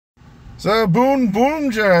So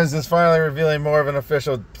Boonboomger is finally revealing more of an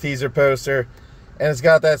official teaser poster, and it's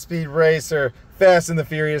got that Speed Racer, Fast and the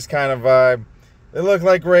Furious kind of vibe. They look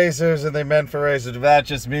like racers and they meant for racers, but that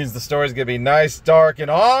just means the story's gonna be nice, dark,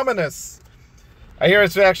 and ominous. I hear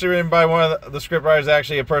it's actually written by one of the scriptwriters,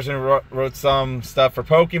 actually a person who wrote some stuff for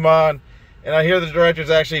Pokemon, and I hear the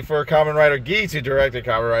director's actually for Kamen Rider Geats, who directed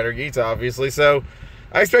Kamen Rider Geats, obviously. So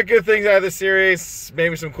I expect good things out of this series.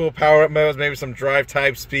 Maybe some cool power-up modes, maybe some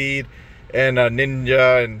drive-type speed, and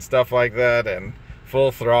ninja and stuff like that, and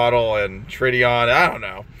full throttle and Tridion. I don't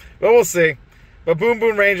know, but we'll see. But Boom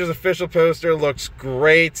Boom Ranger's official poster looks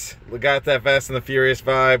great. We got that Fast and the Furious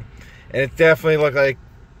vibe, and it definitely looked like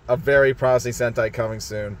a very promising Sentai coming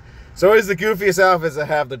soon. So it is the goofiest outfits that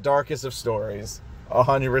have the darkest of stories.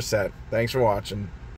 100%. Thanks for watching.